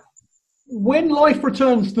 Yeah. When life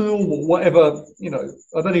returns to normal, whatever,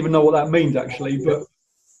 I don't even know what that means actually, but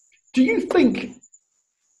do you think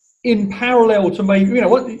in parallel to maybe,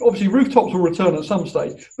 obviously rooftops will return at some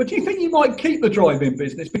stage, but do you think you might keep the drive-in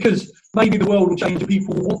business because maybe the world will change and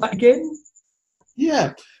people will want that again?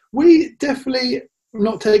 Yeah, we definitely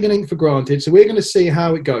not taking anything for granted. So we're going to see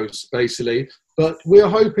how it goes, basically. But we're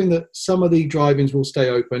hoping that some of the drive-ins will stay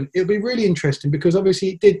open. It'll be really interesting because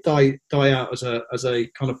obviously it did die out as a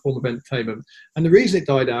kind of form of entertainment. And the reason it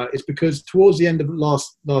died out is because towards the end of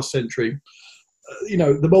last century,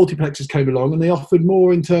 the multiplexes came along and they offered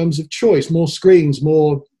more in terms of choice, more screens,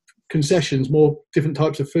 more concessions, more different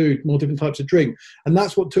types of food, more different types of drink. And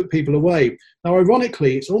that's what took people away. Now,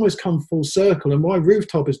 ironically, it's almost come full circle. And why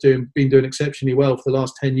Rooftop has been doing exceptionally well for the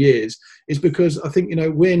last 10 years is because I think,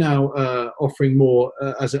 we're now offering more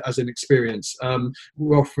as an experience.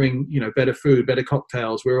 We're offering, better food, better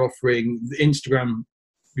cocktails. We're offering Instagram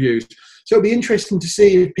views. So it'll be interesting to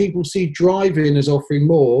see if people see drive-in as offering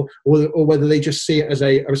more or whether they just see it as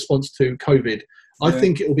a response to COVID. I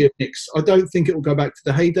think it will be a mix. I don't think it will go back to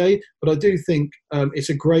the heyday, but I do think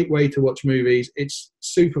it's a great way to watch movies. It's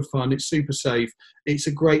super fun. It's super safe. It's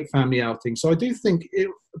a great family outing. So I do think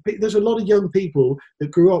there's a lot of young people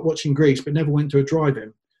that grew up watching Grease but never went to a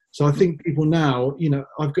drive-in. So I think people now,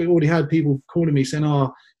 I've already had people calling me saying,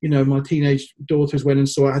 my teenage daughters went and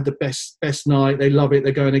saw it, had the best night. They love it.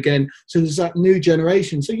 They're going again. So there's that new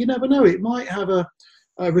generation. So you never know. It might have a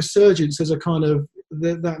resurgence as a kind of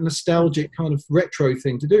that nostalgic kind of retro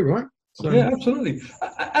thing to do, right? So, yeah, absolutely.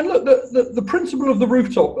 And look, the principle of the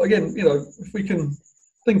rooftop, again, if we can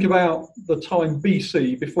think about the time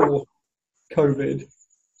BC before COVID,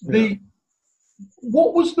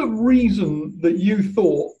 what was the reason that you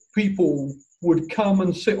thought people would come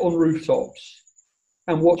and sit on rooftops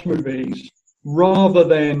and watch movies rather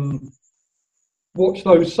than watch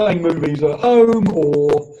those same movies at home or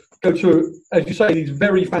go to, as you say, these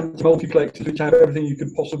very fancy multiplexes which have everything you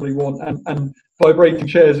could possibly want and vibrating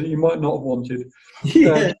chairs that you might not have wanted?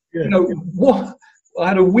 What I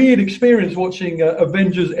had a weird experience watching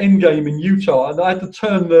Avengers Endgame in Utah, and I had to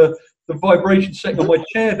turn the vibration setting on my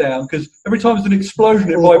chair down because every time there's an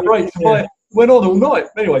explosion, it vibrates. It went on all night.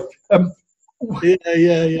 Anyway,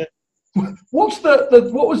 what was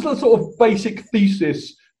the sort of basic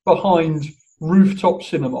thesis behind rooftop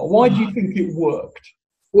cinema? Why do you think it worked?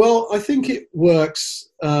 Well, I think it works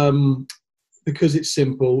because it's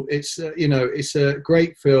simple. It's it's a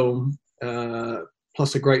great film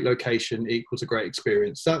plus a great location equals a great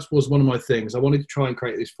experience. That was one of my things. I wanted to try and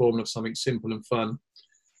create this formula of something simple and fun.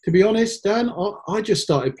 To be honest, Dan, I just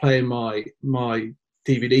started playing my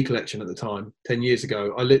DVD collection at the time, 10 years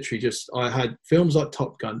ago. I had films like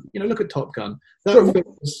Top Gun. Look at Top Gun. I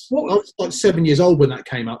was like 7 years old when that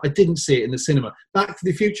came out. I didn't see it in the cinema. Back to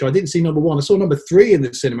the Future, I didn't see number 1. I saw number 3 in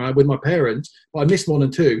the cinema with my parents, but I missed 1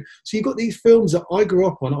 and 2. So you've got these films that I grew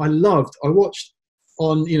up on, I loved. I watched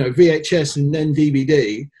on, VHS and then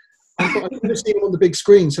DVD. But I've never seen them on the big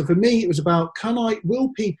screen. So for me, it was about, will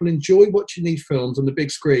people enjoy watching these films on the big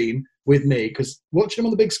screen with me? Because watching them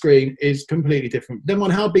on the big screen is completely different. Never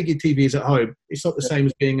mind how big your TV is at home. It's not the same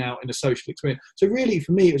as being out in a social experience. So really,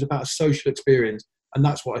 for me, it was about a social experience. And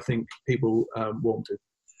that's what I think people wanted.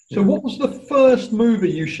 So what was the first movie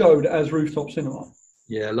you showed as Rooftop Cinema?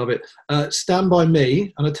 Yeah, I love it. Stand By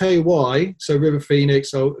Me, and I'll tell you why. So River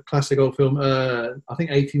Phoenix, classic old film, I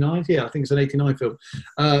think 89. Yeah, I think it's an 89 film.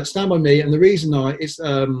 Stand By Me, and the reason it's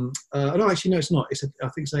no, actually, no, it's not. I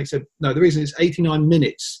think it's no, the reason it's 89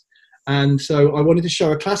 minutes. And so I wanted to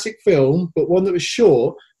show a classic film, but one that was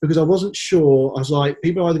short because I wasn't sure. I was like,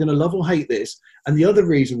 people are either going to love or hate this. And the other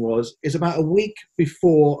reason is about a week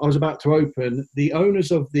before I was about to open, the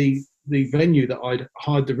owners of the venue that I'd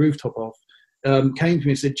hired the rooftop off came to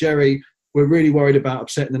me and said, Gerry, we're really worried about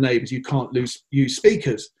upsetting the neighbours. You can't use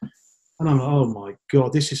speakers. And I'm like, oh my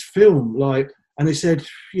God, this is film. And they said,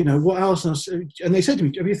 what else? And they said to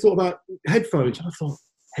me, have you thought about headphones? And I thought,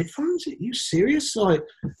 headphones? Are you serious? I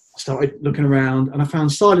started looking around and I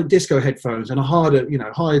found silent disco headphones, and I hired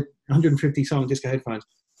 150 silent disco headphones.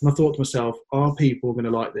 And I thought to myself, are people going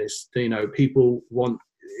to like this? People want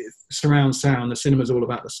surround sound. The cinema's all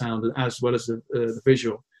about the sound as well as the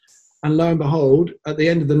visual. And lo and behold, at the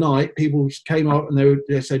end of the night, people came up and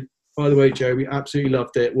they said, by the way, Joe, we absolutely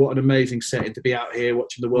loved it. What an amazing setting to be out here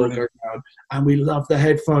watching the world go round. And we loved the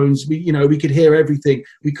headphones. We could hear everything.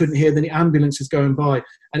 We couldn't hear the ambulances going by.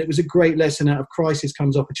 And it was a great lesson. Out of crisis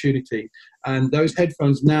comes opportunity. And those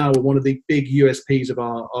headphones now are one of the big USPs of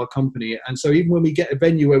our company. And so even when we get a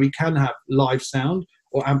venue where we can have live sound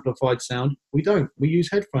or amplified sound, we don't. We use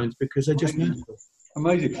headphones because they're just natural.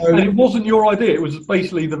 Amazing. And it wasn't your idea. It was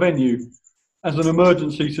basically the venue, as an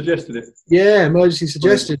emergency, suggested it. Yeah, emergency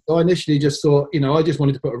suggested. I initially just thought, I just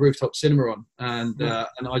wanted to put a rooftop cinema on, and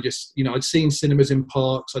I just, I'd seen cinemas in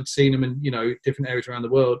parks, I'd seen them in, different areas around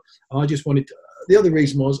the world, and I just wanted to. The other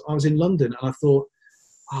reason was I was in London, and I thought,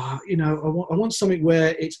 I want something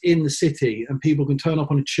where it's in the city and people can turn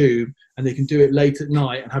up on a tube and they can do it late at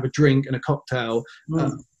night and have a drink and a cocktail.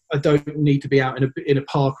 I don't need to be out in a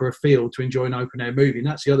park or a field to enjoy an open air movie, and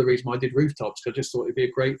that's the other reason why I did rooftops. I just thought it'd be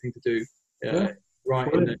a great thing to do.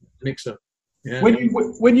 Right in the mixer. Yeah.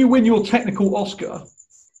 When you win your technical Oscar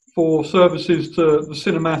for services to the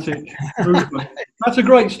cinematic movement, that's a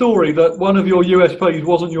great story. That one of your USPs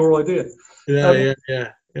wasn't your idea. Yeah.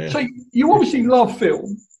 So you obviously love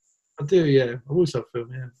film. I do. Yeah, I always love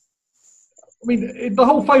film. Yeah. I mean, the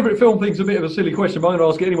whole favourite film thing's a bit of a silly question, but I'm going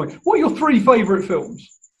to ask it anyway. What are your 3 favourite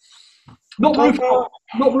films? Not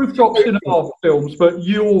rooftop cinema films, but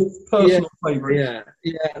your personal favourites.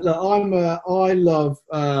 Yeah. Look, I love.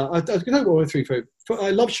 I don't know what my 3 favourite.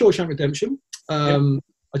 I love Shawshank Redemption.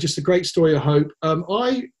 Just a great story of hope.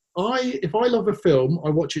 If I love a film, I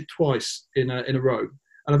watch it twice in a row,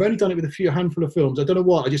 and I've only done it with a handful of films. I don't know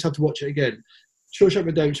why. I just had to watch it again. Shawshank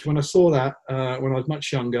Redemption. When I saw that when I was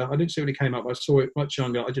much younger, I didn't see it when it came up. I saw it much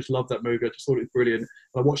younger. I just loved that movie. I just thought it was brilliant.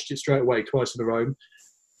 I watched it straight away, twice in a row.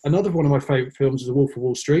 Another one of my favourite films is The Wolf of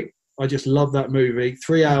Wall Street. I just love that movie.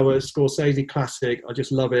 3 hours, Scorsese classic. I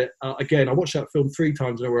just love it. Again, I watched that film 3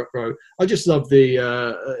 times in a row. I just love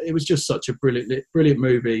it was just such a brilliant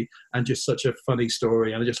movie and just such a funny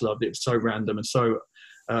story. And I just loved it. It's so random and so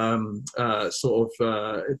a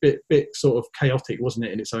bit sort of chaotic, wasn't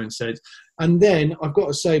it, in its own sense? And then I've got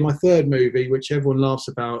to say my 3rd movie, which everyone laughs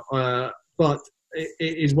about, but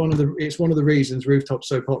it's one of the reasons Rooftop's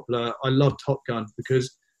so popular. I love Top Gun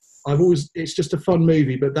because it's just a fun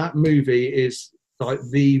movie, but that movie is like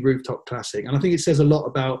the Rooftop classic. And I think it says a lot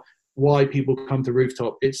about why people come to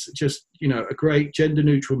Rooftop. It's just, a great gender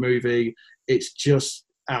neutral movie. It's just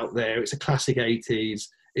out there. It's a classic 80s.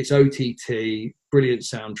 It's OTT, brilliant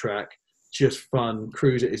soundtrack, just fun,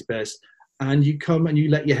 Cruise at his best. And you come and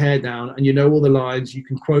you let your hair down and you know all the lines, you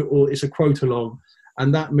can quote it's a quote along.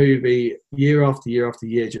 And that movie, year after year after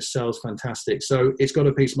year, just sells fantastic. So it's got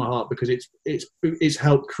a piece of my heart because it's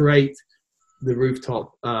helped create the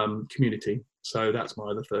Rooftop community. So that's my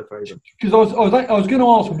other 3rd favourite. Because I was going to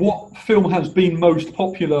ask what film has been most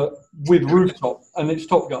popular with Rooftop, and it's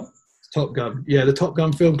Top Gun. Top Gun, yeah, the Top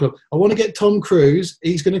Gun Film Club. I want to get Tom Cruise.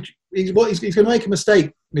 He's going to make a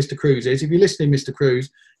mistake, Mr. Cruise is. If you're listening, Mr. Cruise,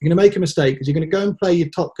 you're going to make a mistake because you're going to go and play your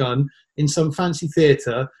Top Gun in some fancy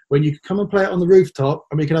theatre when you can come and play it on the rooftop,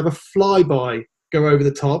 and we can have a flyby go over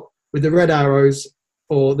the top with the Red Arrows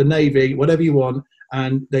or the Navy, whatever you want,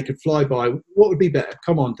 and they could fly by. What would be better?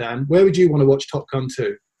 Come on, Dan. Where would you want to watch Top Gun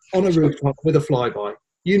 2? On a rooftop with a flyby.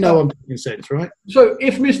 I'm talking sense, right? So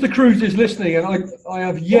if Mr. Cruise is listening, and I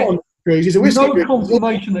have yet no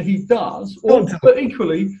confirmation that he does, but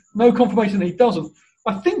equally no confirmation that he doesn't.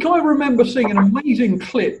 I think I remember seeing an amazing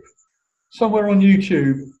clip somewhere on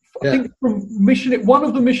YouTube. I think from one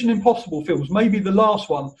of the Mission Impossible films, maybe the last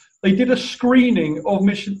one. They did a screening of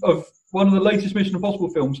one of the latest Mission Impossible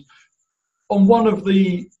films on one of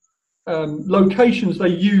the locations they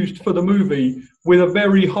used for the movie with a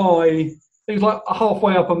very high. It was like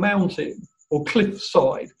halfway up a mountain or cliff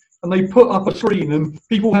side. And they put up a screen and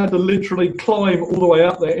people had to literally climb all the way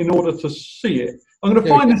up there in order to see it. I'm going to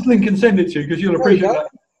find this link and send it to you because you'll appreciate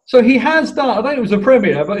that. So he has done, I don't think it was a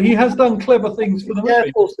premiere, but he has done clever things for the movie. Yeah,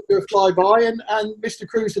 of course, to do a flyby and Mr.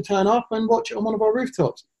 Cruise to turn up and watch it on one of our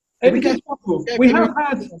rooftops. Everything's possible. We have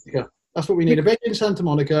had... That's what we need, a venue in Santa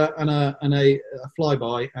Monica and a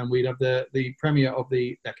flyby, and we'd have the premiere of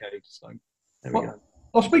the decade. So there we go.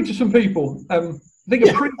 I'll speak to some people. I think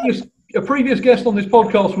a previous a previous guest on this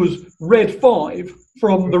podcast was Red 5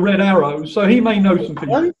 from the Red Arrow, so he may know some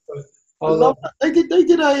people. I love that. They did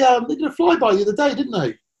a flyby the other day, didn't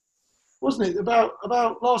they? Wasn't it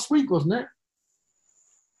about last week? Wasn't it?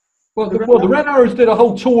 Well, the Red Arrows did a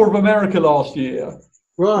whole tour of America last year,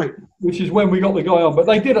 right? Which is when we got the guy on. But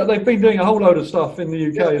they've been doing a whole load of stuff in the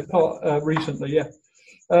UK recently. Yeah,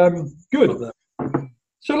 good.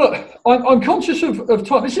 So look, I'm conscious of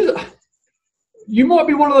time. You might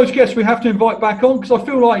be one of those guests we have to invite back on, because I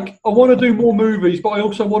feel like I want to do more movies, but I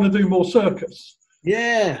also want to do more circus.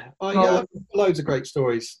 Yeah, loads of great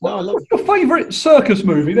stories. What's your favourite circus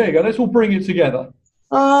movie? There you go. Let's all bring it together.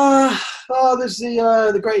 There's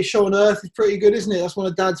the Greatest Show on Earth. It's pretty good, isn't it? That's one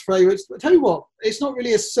of Dad's favourites. But I tell you what, it's not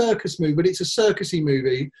really a circus movie, but it's a circusy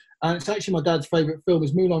movie, and it's actually my dad's favourite film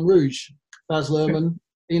is Moulin Rouge. Baz Luhrmann.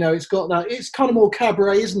 It's got that. It's kind of more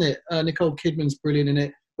cabaret, isn't it? Nicole Kidman's brilliant in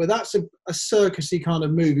it. But that's a circusy kind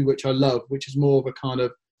of movie, which I love, which is more of a kind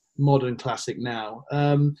of modern classic now.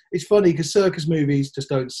 It's funny because circus movies just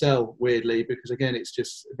don't sell, weirdly, because again, it's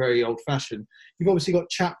just very old-fashioned. You've obviously got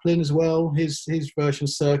Chaplin as well. His version of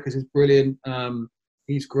circus is brilliant.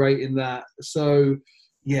 He's great in that. So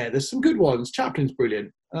yeah, there's some good ones. Chaplin's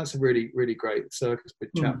brilliant. That's a really, really great circus, but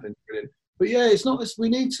Chaplin's brilliant. But yeah, it's not. We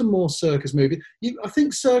need some more circus movies. I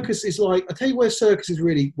think circus is like. I tell you where circus is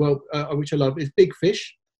really well, which I love, is Big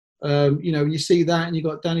Fish. You see that, and you've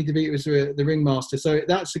got Danny DeVito as the ringmaster, so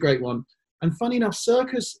that's a great one. And funny enough,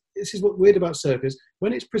 circus, this is what's weird about circus,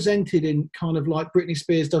 when it's presented in kind of like Britney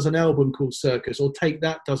Spears does an album called Circus, or Take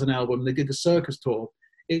That does an album, they did the circus tour,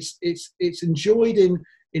 it's enjoyed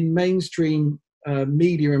in mainstream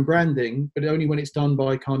media and branding, but only when it's done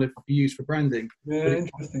by kind of used for branding. Yeah,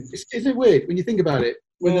 interesting. Isn't it weird when you think about it?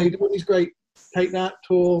 When they do all these great Take That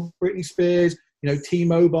tour, Britney Spears,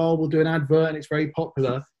 T-Mobile will do an advert and it's very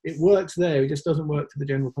popular. It works there. It just doesn't work to the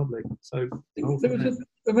general public. So there was an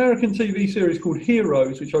American TV series called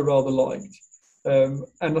Heroes, which I rather liked. And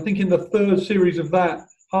I think in the third series of that,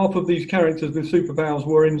 half of these characters with superpowers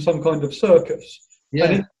were in some kind of circus. Yeah.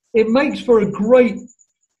 And it makes for a great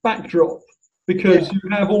backdrop, because you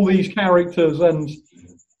have all these characters and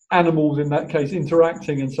animals, in that case,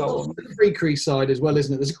 interacting and so on. The freakery side as well,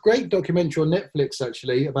 isn't it? There's a great documentary on Netflix,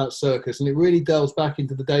 actually, about circus, and it really delves back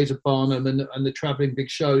into the days of Barnum and the travelling big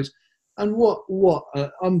shows. And what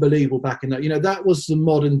unbelievable back in that. That was the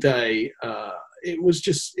modern day. It was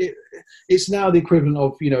just, it's now the equivalent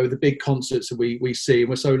of, the big concerts that we see, and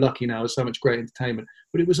we're so lucky now, there's so much great entertainment.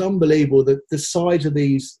 But it was unbelievable that the size of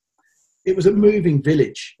these, it was a moving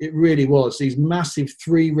village. It really was. These massive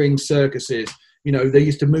 3-ring circuses. They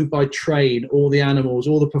used to move by train, all the animals,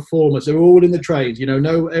 all the performers, they were all in the trains.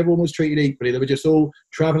 Everyone was treated equally. They were just all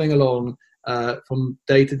travelling along from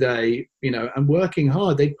day to day, and working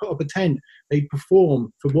hard. They'd put up a tent, they'd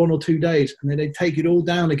perform for 1 or 2 days, and then they'd take it all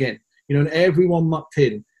down again, and everyone mucked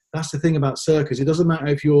in. That's the thing about circus. It doesn't matter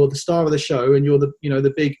if you're the star of the show and you're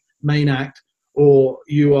the big main act, or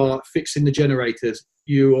you are fixing the generators.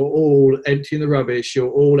 You are all emptying the rubbish. You're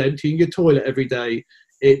all emptying your toilet every day.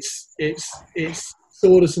 It's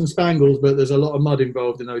sawdust and spangles, but there's a lot of mud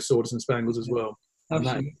involved in those sawdust and spangles as well.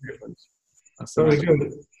 Absolutely. That's very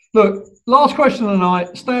good. Look, last question of the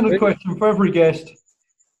night, standard question for every guest,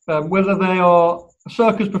 whether they are a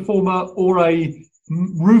circus performer or a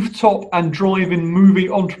rooftop and drive-in movie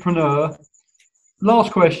entrepreneur.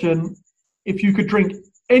 Last question, if you could drink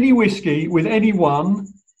any whiskey with anyone,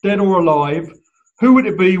 dead or alive, who would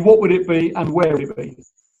it be, what would it be, and where would it be?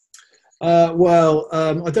 I don't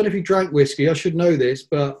know if you drank whiskey. I should know this,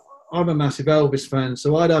 but I'm a massive Elvis fan,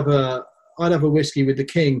 so I'd have a whiskey with the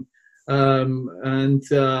King, and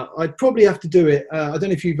I'd probably have to do it. I don't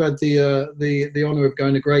know if you've had the honour of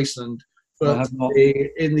going to Graceland, but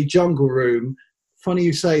in the Jungle Room. Funny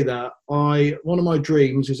you say that. One of my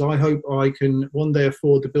dreams is I hope I can one day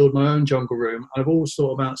afford to build my own Jungle Room. I've always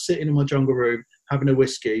thought about sitting in my Jungle Room, having a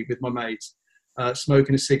whiskey with my mates.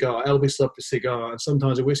 Smoking a cigar. Elvis loved a cigar, and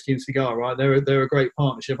sometimes a whiskey and cigar, right? They're a great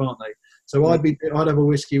partnership, aren't they? So I'd have a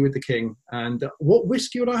whiskey with the King. And what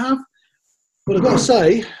whiskey would I have? Well, I've got to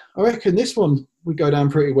say, I reckon this one would go down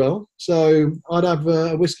pretty well. So I'd have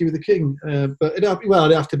a whiskey with the King, but it'd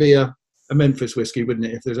have to be a Memphis whiskey, wouldn't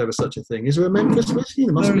it? If there's ever such a thing. Is there a Memphis whiskey?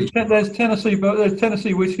 There must be. There's Tennessee, but there's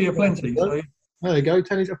Tennessee whiskey aplenty. So. There you go,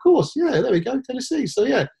 Tennessee. Of course, yeah. There we go, Tennessee. So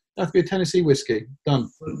yeah, that'd have to be a Tennessee whiskey. Done.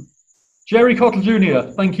 Gerry Cottle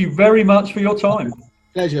Jr., thank you very much for your time.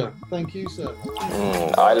 Pleasure. Thank you, sir.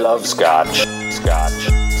 I love Scotch. Scotch.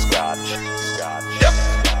 Yep.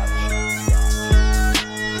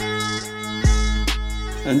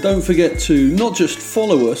 And don't forget to not just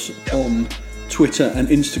follow us on Twitter and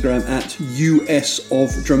Instagram at US of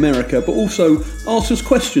Dramerica, but also ask us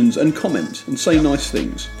questions and comment and say nice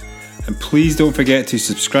things. And please don't forget to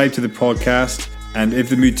subscribe to the podcast. And if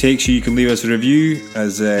the mood takes you, you can leave us a review,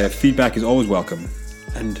 as feedback is always welcome.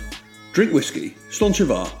 And drink whiskey, slán sé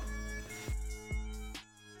bha.